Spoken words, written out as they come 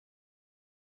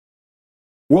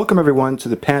Welcome everyone to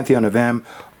the Pantheon of M.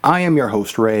 I am your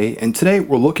host Ray, and today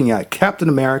we're looking at Captain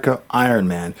America Iron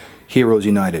Man Heroes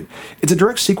United. It's a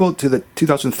direct sequel to the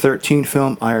 2013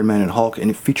 film Iron Man and Hulk,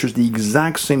 and it features the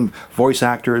exact same voice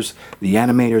actors, the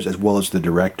animators, as well as the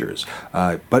directors.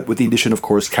 But with the addition, of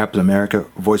course, Captain America,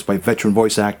 voiced by veteran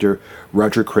voice actor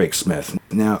Roger Craig Smith.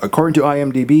 Now, according to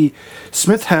IMDb,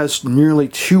 Smith has nearly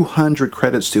 200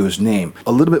 credits to his name,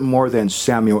 a little bit more than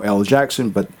Samuel L.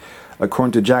 Jackson, but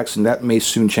according to Jackson, that may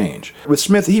soon change. With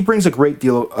Smith, he brings a great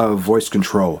deal of voice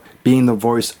control, being the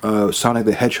voice of Sonic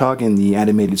the Hedgehog in the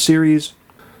animated series,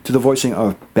 to the voicing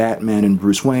of Batman and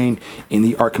Bruce Wayne in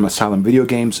the Arkham Asylum video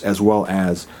games, as well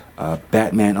as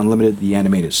Batman Unlimited, the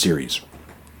animated series.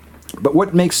 But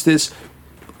what makes this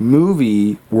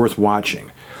movie worth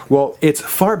watching? Well, it's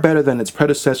far better than its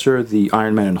predecessor, the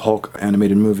Iron Man and Hulk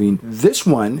animated movie. This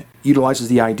one utilizes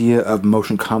the idea of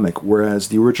motion comic, whereas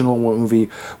the original movie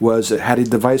had a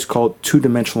device called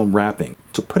two-dimensional wrapping.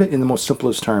 To put it in the most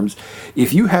simplest terms,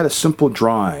 if you had a simple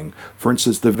drawing, for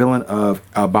instance, the villain of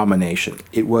Abomination,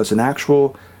 it was an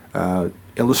actual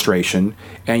illustration,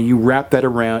 and you wrap that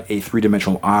around a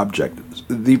three-dimensional object.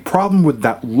 The problem with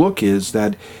that look is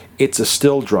that it's a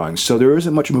still drawing, so there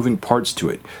isn't much moving parts to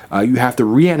it. You have to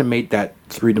reanimate that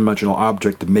three-dimensional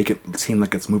object to make it seem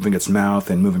like it's moving its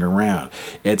mouth and moving around.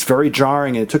 It's very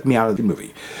jarring, and it took me out of the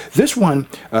movie. This one,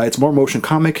 it's more motion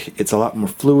comic. It's a lot more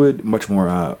fluid, much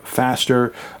more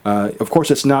faster. Of course,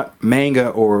 it's not manga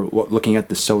or looking at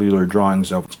the cellular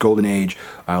drawings of Golden Age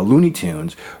Looney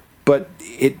Tunes, but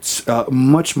it's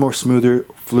much more smoother,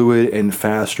 fluid, and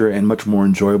faster, and much more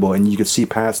enjoyable, and you can see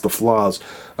past the flaws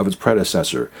of its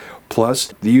predecessor. Plus,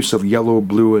 the use of yellow,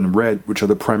 blue, and red, which are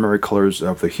the primary colors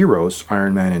of the heroes,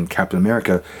 Iron Man and Captain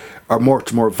America, are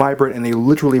much more vibrant, and they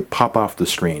literally pop off the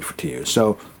screen to you.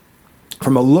 So,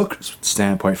 from a look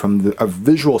standpoint, from a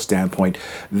visual standpoint,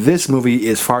 this movie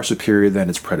is far superior than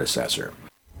its predecessor.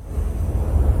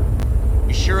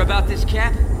 You sure about this,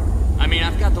 Cap? I mean,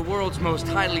 I've got the world's most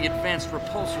highly advanced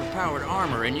repulsor-powered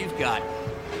armor, and you've got,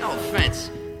 no offense,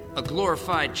 a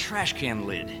glorified trash can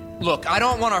lid. Look, I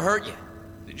don't want to hurt you.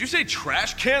 Did you say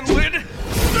trash can lid?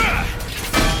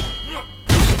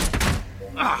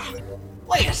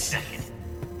 Wait a second.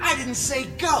 I didn't say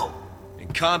go. In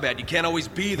combat, you can't always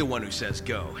be the one who says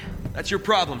go. That's your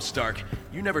problem, Stark.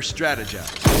 You never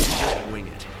strategize. You just wing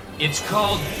it. It's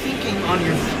called thinking on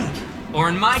your feet. Or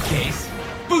in my case,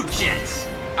 boot jets.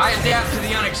 I adapt to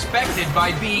the unexpected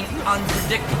by being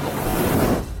unpredictable.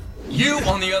 You,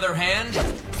 on the other hand,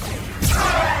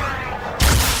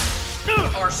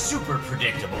 are super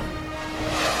predictable.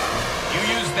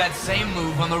 You used that same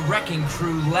move on the Wrecking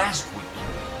Crew last week.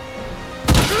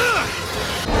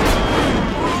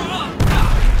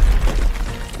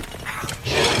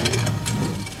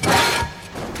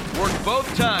 Worked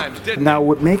both times, didn't Now,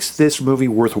 what makes this movie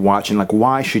worth watching, like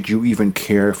why should you even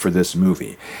care for this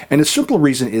movie? And the simple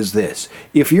reason is this.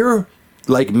 If you're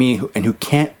like me and who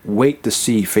can't wait to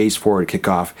see Phase 4 kick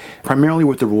off, primarily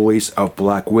with the release of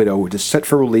Black Widow, which is set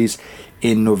for release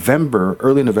in November,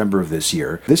 early November of this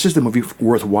year, this is the movie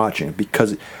worth watching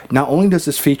because not only does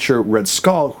this feature Red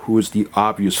Skull, who is the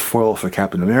obvious foil for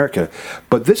Captain America,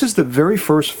 but this is the very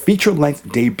first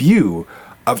feature-length debut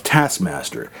of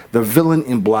Taskmaster, the villain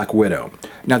in Black Widow.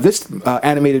 Now, this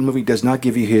animated movie does not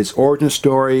give you his origin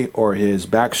story or his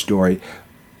backstory,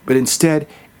 but instead,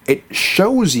 it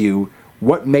shows you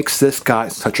what makes this guy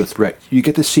such a threat. You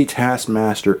get to see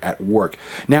Taskmaster at work.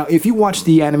 Now, if you watch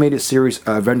the animated series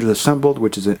Avengers Assembled,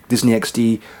 which is a Disney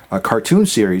XD cartoon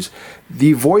series,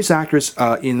 the voice actors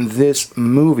in this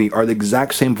movie are the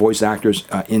exact same voice actors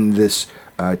in this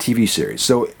TV series.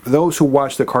 So those who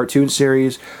watched the cartoon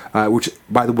series, which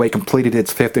by the way completed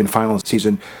its 5th and final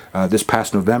season this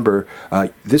past November,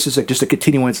 this is just a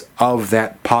continuance of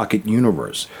that pocket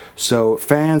universe. So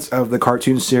fans of the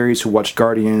cartoon series who watched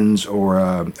Guardians or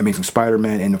Amazing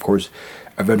Spider-Man and of course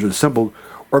Avengers Assembled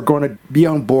are going to be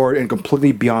on board and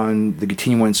completely beyond the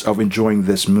continuance of enjoying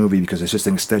this movie because it's just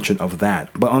an extension of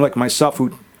that. But unlike myself,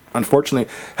 who unfortunately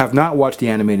have not watched the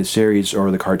animated series or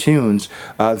the cartoons,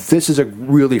 this is a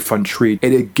really fun treat,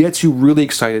 and it gets you really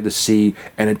excited to see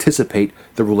and anticipate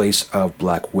the release of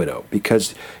Black Widow,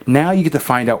 because now you get to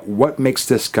find out what makes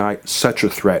this guy such a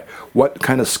threat, what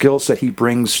kind of skill set he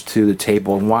brings to the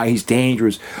table, and why he's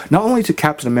dangerous, not only to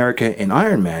Captain America and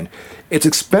Iron Man, it's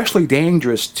especially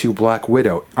dangerous to Black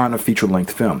Widow on a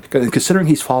feature-length film, considering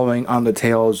he's following on the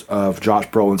tails of Josh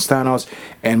Brolin's Thanos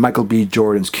and Michael B.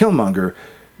 Jordan's Killmonger.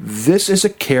 this is a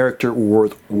character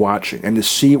worth watching and to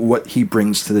see what he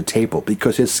brings to the table,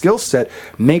 because his skill set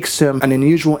makes him an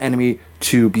unusual enemy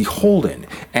to behold in,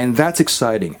 and that's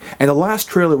exciting. And the last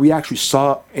trailer we actually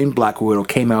saw in Black Widow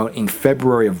came out in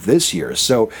February of this year,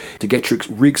 so to get you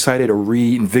re-excited or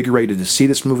reinvigorated to see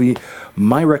this movie,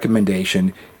 my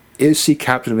recommendation is see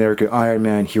Captain America, Iron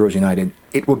Man, Heroes United.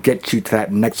 It will get you to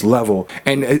that next level.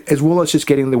 And as well as just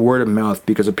getting the word of mouth,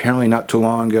 because apparently not too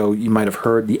long ago, you might have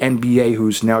heard the NBA,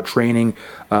 who's now training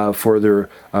for their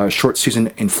short season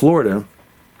in Florida,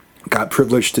 got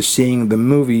privileged to seeing the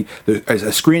movie,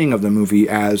 a screening of the movie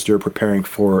as they're preparing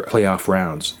for playoff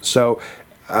rounds. So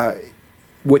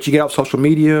what you get off social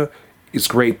media is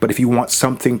great, but if you want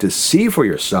something to see for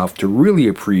yourself, to really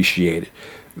appreciate it,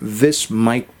 this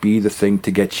might be the thing to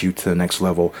get you to the next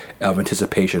level of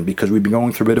anticipation, because we've been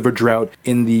going through a bit of a drought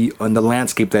in the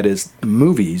landscape that is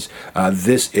movies.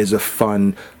 This is a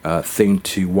fun thing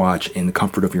to watch in the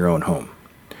comfort of your own home.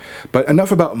 But enough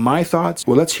about my thoughts.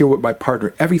 Well, let's hear what my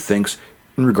partner Evie thinks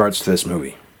in regards to this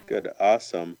movie. Good,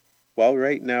 awesome. Well,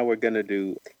 right now we're going to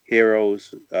do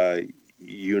Heroes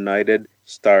United,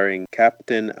 starring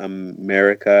Captain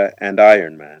America and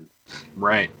Iron Man.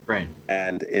 Right.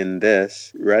 And in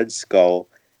this, Red Skull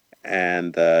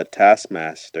and the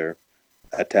Taskmaster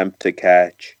attempt to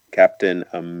catch Captain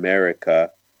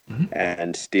America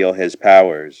and steal his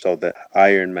powers, so that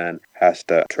Iron Man has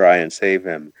to try and save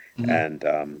him and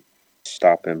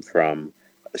stop him from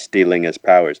stealing his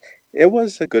powers. It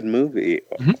was a good movie,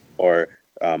 or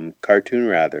cartoon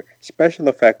rather. Special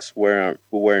effects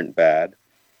weren't bad.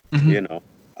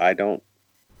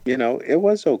 It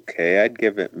was okay. I'd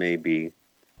give it maybe,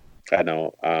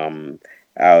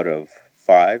 out of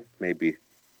 5, maybe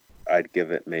I'd give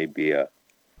it maybe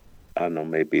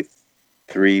maybe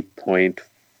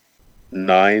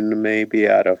 3.9 maybe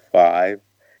out of 5.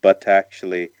 But to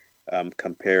actually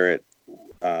compare it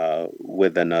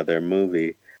with another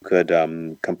movie, could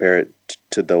compare it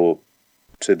to the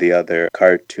other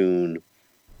cartoon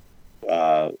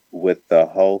with the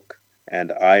Hulk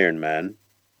and Iron Man.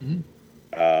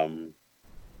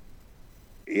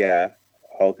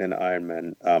 Hulk and Iron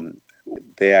Man,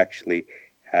 they actually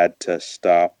had to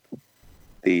stop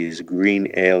these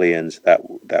green aliens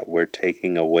that were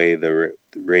taking away the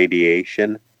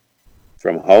radiation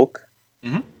from Hulk,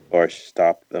 or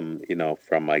stop them,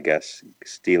 from, I guess,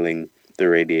 stealing the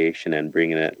radiation and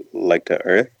bringing it to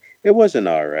Earth. It wasn't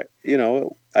all right.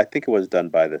 I think it was done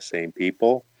by the same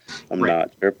people. I'm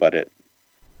not sure, but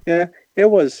it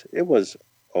was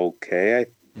okay.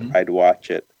 I'd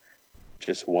watch it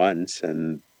just once,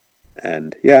 and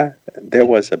there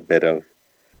was a bit of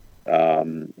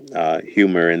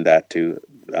humor in that too.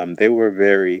 They were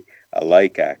very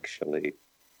alike, actually.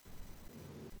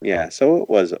 Yeah, so it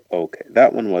was okay.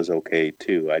 That one was okay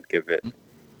too. I'd give it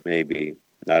maybe,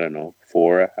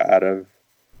 4 out of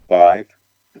 5.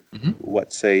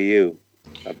 What say you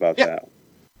about that?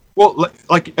 Well,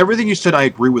 like everything you said, I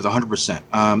agree with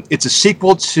 100%. It's a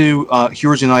sequel to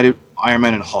Heroes United, Iron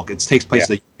Man, and Hulk. It takes place,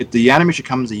 the animation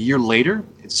comes a year later.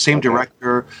 It's the same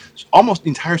director, almost the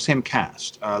entire same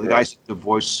cast. The guys did the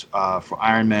voice for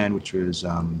Iron Man, which was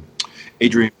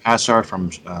Adrian Passar from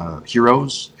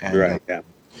Heroes. And,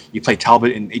 you play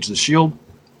Talbot in Agents of S.H.I.E.L.D.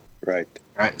 Right.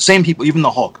 Same people, even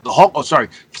the Hulk.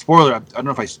 Spoiler, I don't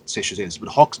know if I should say this, but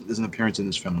Hulk is an appearance in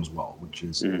this film as well, which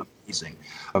is amazing.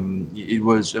 It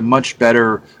was a much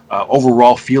better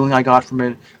overall feeling I got from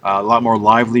it, a lot more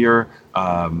livelier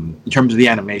in terms of the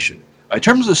animation. In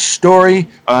terms of the story,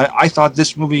 I thought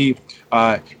this movie,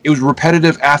 it was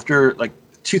repetitive after,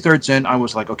 2/3 in. I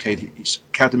was like, okay,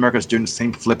 Captain America's doing the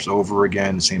same flips over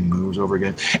again, the same moves over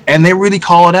again, and they really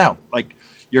call it out.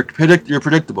 You're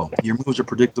predictable. Your moves are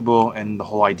predictable, and the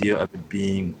whole idea of it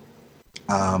being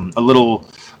a little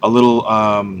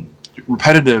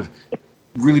repetitive.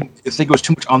 Really, I think it was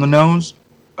too much on the nose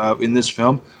in this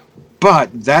film. But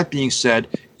that being said,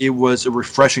 it was a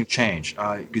refreshing change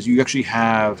because you actually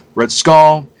have Red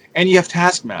Skull and you have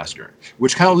Taskmaster,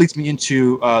 which kind of leads me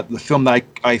into the film that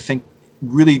I think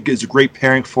really is a great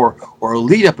pairing for, or a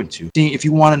lead up into. If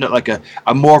you wanted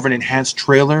a more of an enhanced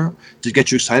trailer to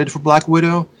get you excited for Black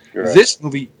Widow, this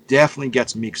movie definitely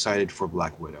gets me excited for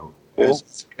Black Widow.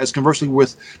 As conversely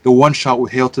with the one shot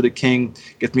with Hail to the King,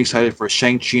 gets me excited for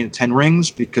Shang-Chi and 10 Rings,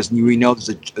 because we know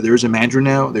there is a Mandarin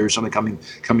now. There is something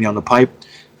coming down the pipe.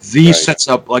 These sets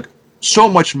up so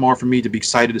much more for me to be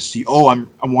excited to see. I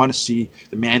want to see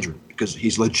the Mandarin because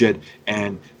he's legit,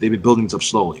 and they've been building this up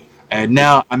slowly. And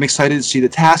now I'm excited to see the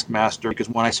Taskmaster, because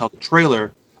when I saw the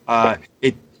trailer,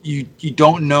 you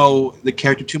don't know the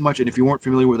character too much, and if you weren't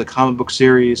familiar with the comic book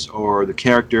series or the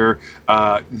character,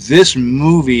 this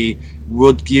movie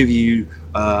would give you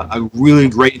a really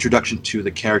great introduction to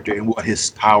the character and what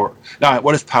his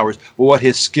what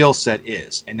his skill set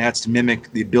is, and that's to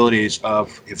mimic the abilities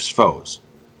of his foes.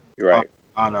 Right.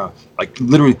 On a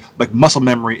literally muscle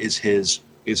memory is his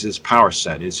power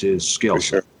set, is his skill For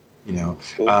sure. set. You know,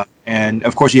 Cool. and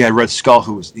of course you had Red Skull,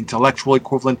 who was the intellectual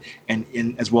equivalent, and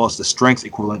as well as the strength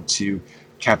equivalent to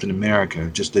Captain America.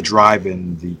 Just the drive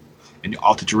and the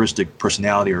altruistic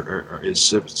personality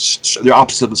is they're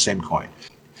opposite of the same coin.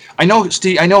 I know,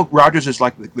 Steve. I know Rogers is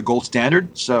like the gold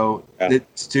standard. So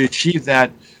to achieve that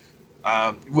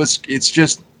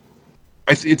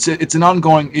it's an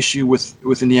ongoing issue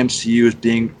within the MCU is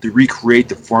being to recreate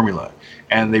the formula,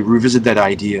 and they revisit that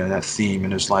idea, that theme,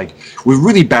 and it's like with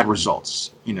really bad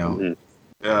results. You know,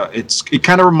 it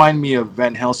kind of reminded me of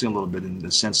Van Helsing a little bit in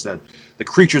the sense that the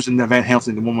creatures in the Van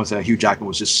Helsing, the one with Hugh Jackman,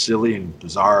 was just silly and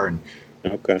bizarre, and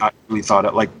I really thought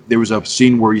it. Like there was a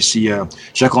scene where you see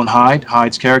Jekyll and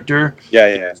Hyde's character.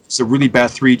 Yeah. It's a really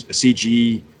bad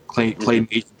CG clay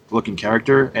looking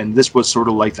character, and this was sort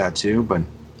of like that too, but.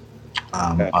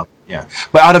 Yeah,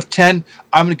 but out of 10,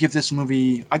 I'm gonna give this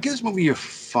movie. I give this movie a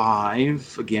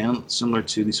 5. Again, similar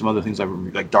to some other things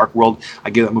like Dark World. I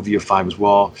give that movie a 5 as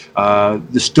well.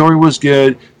 The story was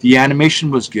good. The animation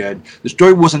was good. The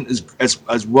story wasn't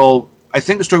as well. I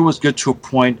think the story was good to a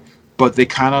point, but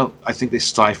I think they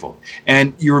stifled.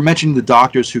 And you were mentioning the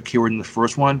doctors who were in the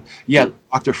first one. Yeah,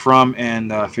 Dr. Frum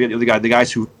and forget the other guy, the guys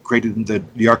who created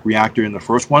the arc reactor in the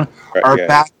first one are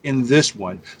back in this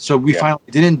one. So we finally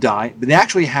didn't die, but they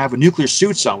actually have a nuclear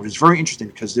suits on, which is very interesting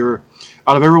because they're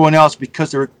out of everyone else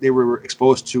because they were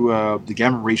exposed to the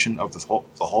gamma radiation of the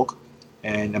Hulk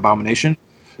and Abomination.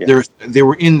 Yeah. They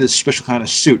were in this special kind of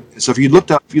suit. So if you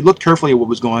looked carefully at what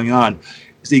was going on,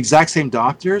 it's the exact same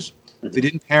doctors. They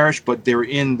didn't perish, but they were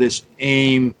in this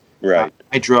AIM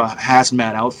Hydra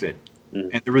hazmat outfit,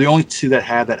 and they were the only two that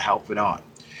had that outfit on,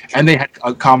 and they had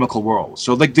a comical role.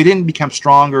 So like they didn't become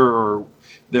stronger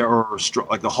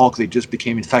like the Hulk. They just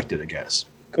became infected, I guess.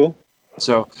 Cool.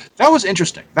 So that was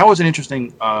interesting. That was an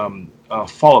interesting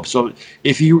follow-up. So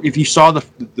if you saw the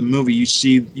movie,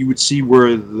 you would see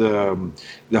where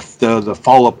the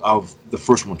follow-up of the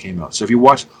first one came out. So if you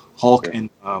watch Hulk and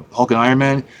Iron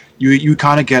Man, you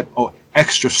kind of get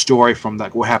extra story from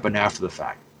that what happened after the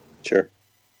fact. Sure.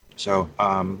 So,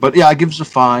 but yeah, I give this a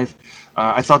 5.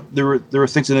 I thought there were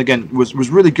things that again was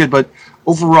really good, but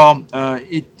overall,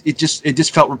 it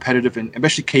just felt repetitive and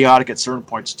especially chaotic at certain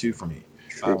points too for me.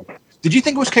 Did you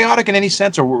think it was chaotic in any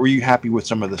sense, or were you happy with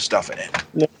some of the stuff in it?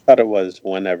 No, I thought it was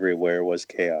when everywhere was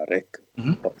chaotic.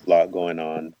 A lot going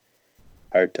on,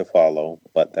 hard to follow,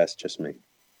 but that's just me.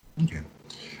 Okay.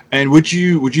 And would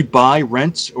you buy,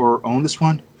 rent, or own this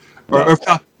one? No.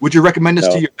 Or would you recommend this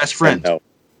to your best friend? No.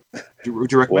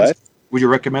 Would you recommend? What? Would you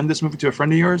recommend this movie to a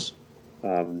friend of yours?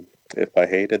 If I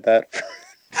hated that.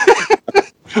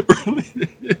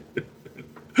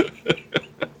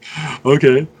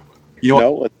 Okay. You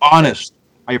know, No, honest.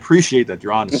 I appreciate that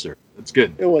you're honest, sir. That's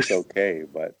good. it was okay,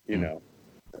 but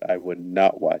I would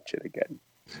not watch it again.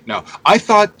 No, I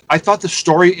thought the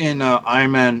story in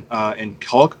Iron Man and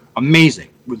Hulk amazing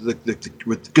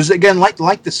because again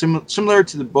like the similar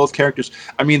to both characters.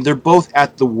 I mean, they're both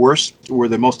at the worst where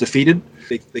they're most defeated.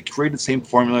 They created the same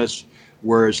formulas,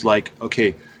 whereas like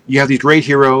okay, you have these great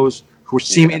heroes who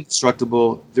seem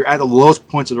indestructible. They're at the lowest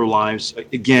points of their lives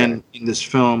again in this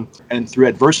film, and through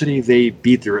adversity they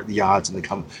beat the odds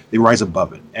and they rise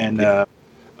above it. And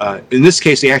in this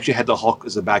case, they actually had the Hulk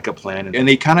as a backup plan, and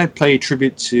they kind of play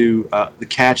tribute to the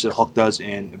catch that Hulk does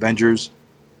in Avengers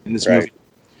in this movie.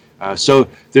 So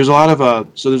there's a lot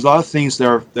of things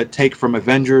that take from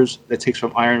Avengers, that takes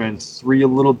from Iron Man 3 a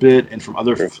little bit, and from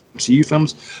other MCU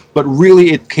films, but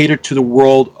really it catered to the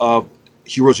world of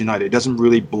Heroes United. It doesn't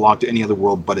really belong to any other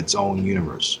world but its own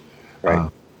universe,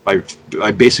 by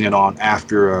basing it on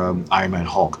after Iron Man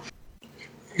Hulk.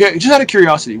 Yeah, just out of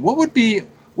curiosity, what would be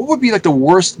like the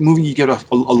worst movie you get a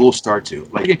low star to?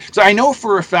 Like, so I know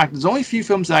for a fact there's only a few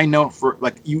films that I know for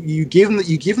like you give them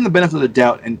the benefit of the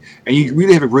doubt, and you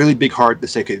really have a really big heart to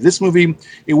say, okay, this movie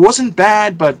it wasn't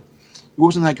bad, but it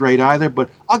wasn't that great either. But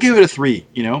I'll give it a 3.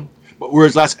 But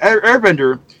whereas Last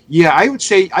Airbender, yeah, I would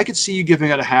say I could see you giving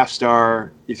it a half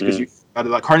star because you out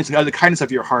of the kindness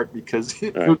of your heart because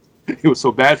it was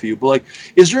so bad for you. But like,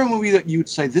 is there a movie that you would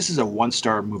say this is a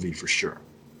 1-star movie for sure?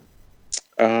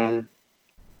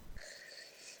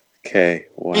 Okay.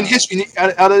 Wow. In history,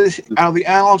 out of the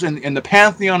annals and the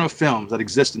pantheon of films that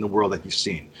exist in the world that you've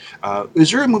seen,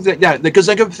 is there a movie because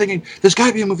I kept thinking there's got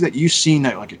to be a movie that you've seen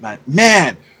that like,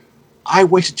 man, I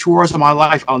wasted 2 hours of my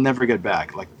life I'll never get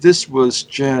back. Like this was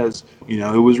just, it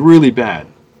was really bad.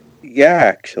 Yeah,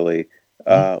 actually.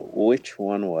 Which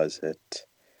one was it?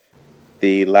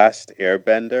 The Last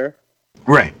Airbender?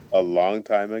 Right. A long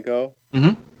time ago?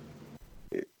 Mm-hmm.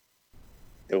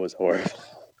 It was horrible.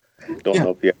 Don't know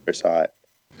if you ever saw it.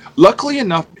 Luckily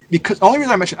enough, because the only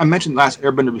reason I mentioned Last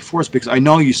Airbender before is because I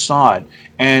know you saw it.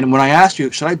 And when I asked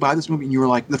you, should I buy this movie? And you were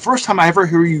like, the first time I ever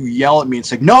hear you yell at me and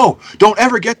say, no, don't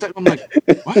ever get that. I'm like,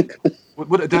 what?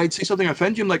 What? Did I say something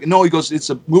offend you? I'm like, no. He goes,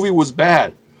 the movie was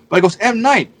bad. But I goes, M.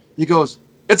 Night. He goes,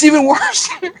 it's even worse.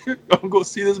 Don't go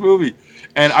see this movie.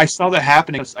 And I saw that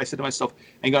happening. I said to myself,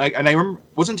 and I remember,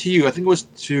 it wasn't to you. I think it was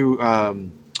to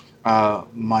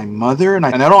my mother. And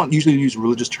I don't usually use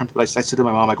religious terms, but I said to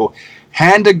my mom, I go,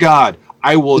 hand to God,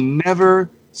 I will never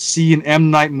see an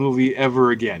M. Night movie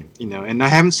ever again. And I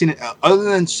haven't seen it other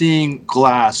than seeing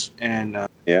Glass. And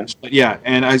yeah.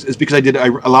 And it's because I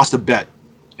lost a bet.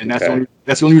 And that's the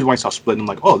only reason why I saw Split. And I'm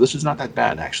like, oh, this is not that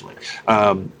bad, actually.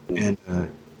 And then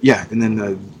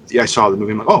I saw the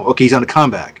movie. I'm like, oh, okay, he's on a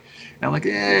comeback. And I'm like,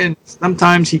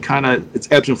 sometimes he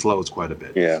it's ebbs and flows quite a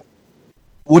bit. Yeah.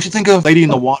 What'd you think of Lady in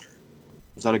the Water?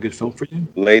 Was that a good film for you?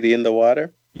 Lady in the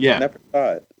Water? Yeah. Never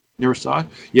saw it. Never saw it?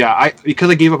 Yeah, because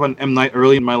I gave up on M. Night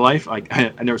early in my life, I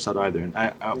never saw it either.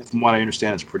 And from what I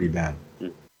understand, it's pretty bad.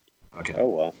 Okay. Oh,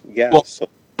 well. Yeah, so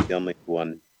the only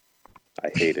one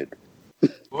I hated.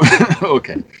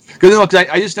 Okay. Because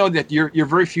I just know that you're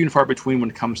very few and far between when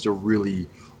it comes to really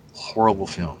horrible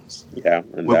films. Yeah,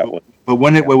 and that one. But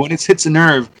when it hits a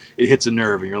nerve, it hits a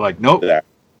nerve, and you're like, nope,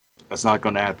 that's not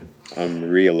going to happen. I'm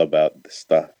real about the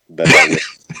stuff that I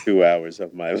wasted 2 hours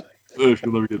of my life.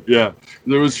 Yeah,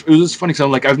 it was just funny because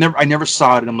I'm like, I never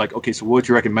saw it, and I'm like, okay, so what would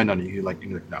you recommend on it? You're like,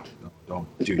 no,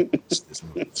 don't do this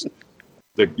movie.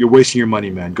 Like, you're wasting your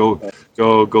money, man. Go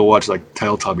watch like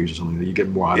Teletubbies or something. You get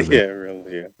more out of it. Yeah,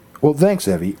 really. Yeah. Well, thanks,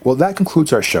 Evie. Well, that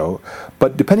concludes our show.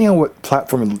 But depending on what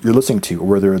platform you're listening to,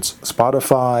 whether it's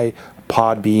Spotify,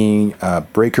 Podbean,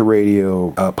 Breaker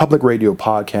Radio, Public Radio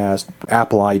Podcast,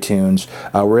 Apple iTunes,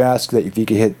 we're asking that if you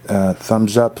could hit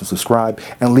thumbs up, subscribe,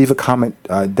 and leave a comment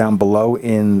down below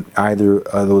in either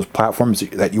of those platforms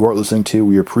that you are listening to.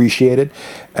 We appreciate it,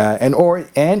 and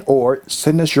or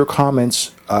send us your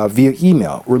comments via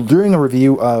email. We're doing a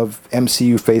review of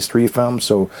MCU Phase 3 films,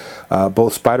 so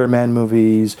both Spider-Man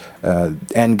movies,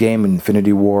 Endgame,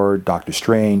 Infinity War, Doctor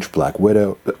Strange, Black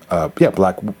Widow,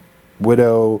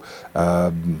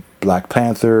 Black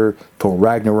Panther, Thor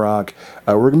Ragnarok.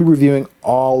 We're going to be reviewing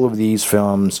all of these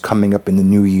films coming up in the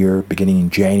new year, beginning in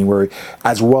January,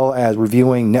 as well as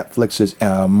reviewing Netflix's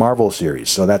Marvel series.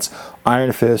 So that's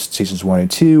Iron Fist, Seasons 1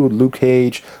 and 2, Luke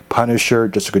Cage, Punisher,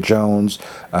 Jessica Jones.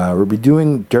 We'll be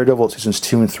doing Daredevil Seasons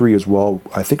 2 and 3 as well.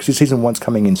 I think Season 1's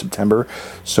coming in September.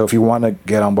 So if you want to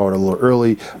get on board a little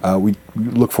early, we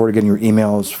look forward to getting your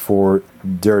emails for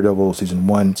Daredevil Season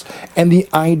 1. And the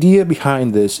idea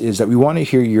behind this is that we want to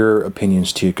hear your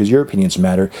opinions too, because your opinions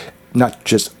matter. Not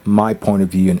just my point of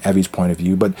view and Evie's point of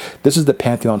view, but this is the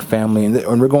Pantheon family,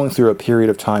 and we're going through a period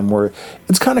of time where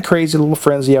it's kind of crazy, a little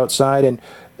frenzy outside, and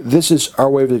this is our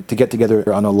way to get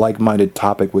together on a like-minded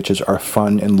topic, which is our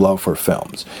fun and love for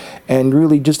films. And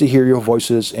really just to hear your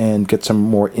voices and get some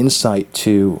more insight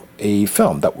to a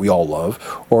film that we all love,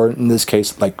 or in this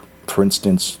case, like, for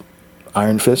instance,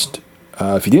 Iron Fist.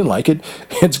 If you didn't like it,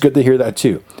 it's good to hear that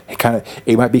too.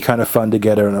 It might be kind of fun to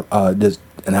get an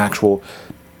actual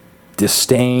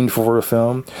disdain for a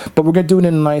film, but we're going to do it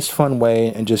in a nice, fun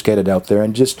way and just get it out there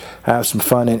and just have some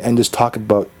fun and just talk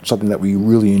about something that we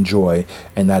really enjoy,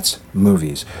 and that's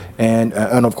movies and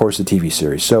of course the TV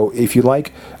series. So if you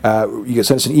like, you can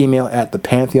send us an email at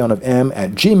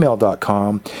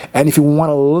thepantheonofm@gmail.com, and if you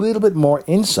want a little bit more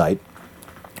insight,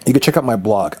 you can check out my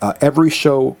blog. Every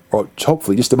show, or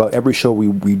hopefully just about every show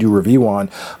we do review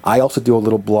on, I also do a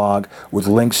little blog with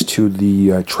links to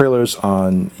the trailers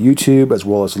on YouTube, as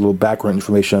well as a little background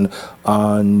information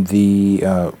on the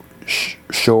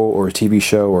show or TV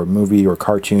show or movie or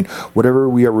cartoon, whatever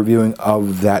we are reviewing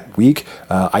of that week.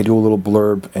 I do a little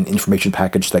blurb and information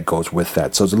package that goes with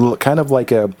that. So it's a little kind of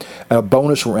like a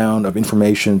bonus round of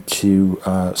information to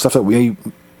stuff that we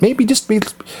maybe just be,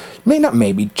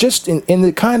 just in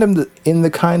the kind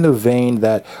of vein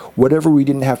that whatever we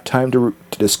didn't have time to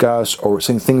discuss, or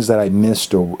some things that I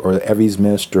missed, or Evie's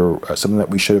missed, or something that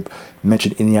we should have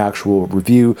mentioned in the actual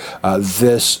review,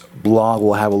 this blog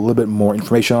will have a little bit more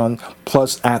information on,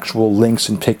 plus actual links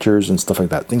and pictures and stuff like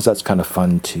that. Things that's kind of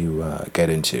fun to get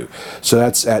into. So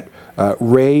that's at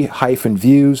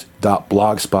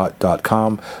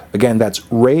ray-views.blogspot.com. Again,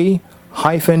 that's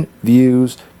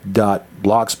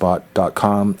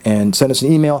ray-views.blogspot.com, and send us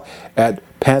an email at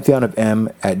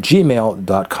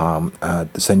pantheonofm@gmail.com to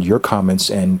send your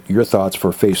comments and your thoughts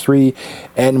for Phase 3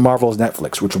 and Marvel's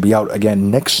Netflix, which will be out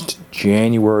again next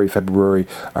January, February.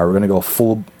 We're going to go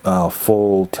full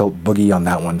tilt boogie on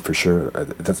that one for sure.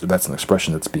 That's an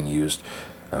expression that's being used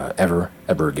ever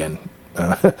again.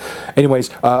 Anyways,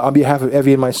 on behalf of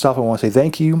Evie and myself, I want to say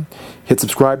thank you. Hit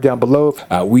subscribe down below.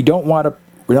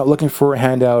 We're not looking for a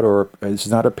handout, or this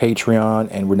is not a Patreon,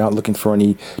 and we're not looking for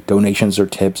any donations or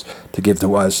tips to give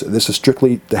to us. This is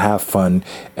strictly to have fun,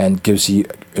 and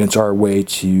it's our way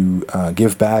to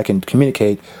give back and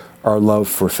communicate our love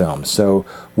for film. So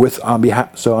on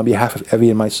behalf of Evie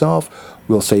and myself,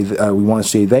 we want to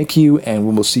say thank you, and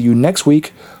we will see you next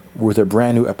week with a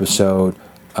brand new episode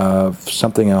of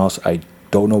something else. I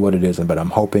don't know what it is, but I'm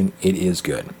hoping it is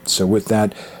good. So with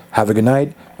that, have a good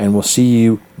night, and we'll see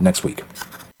you next week.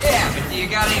 Yeah, but do you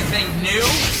got anything new?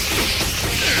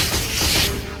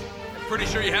 I'm pretty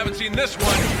sure you haven't seen this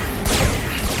one.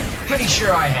 Pretty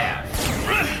sure I have.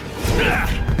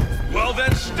 Well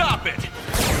then, stop it!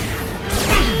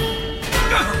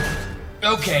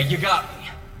 Okay, you got me.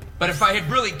 But if I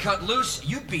had really cut loose,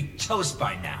 you'd be toast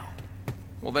by now.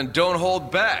 Well then, don't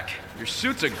hold back. Your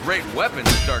suit's a great weapon,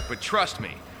 Stark, but trust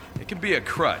me, it can be a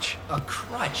crutch. A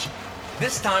crutch?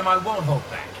 This time I won't hold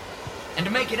back. And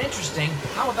to make it interesting,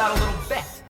 how about a little bet?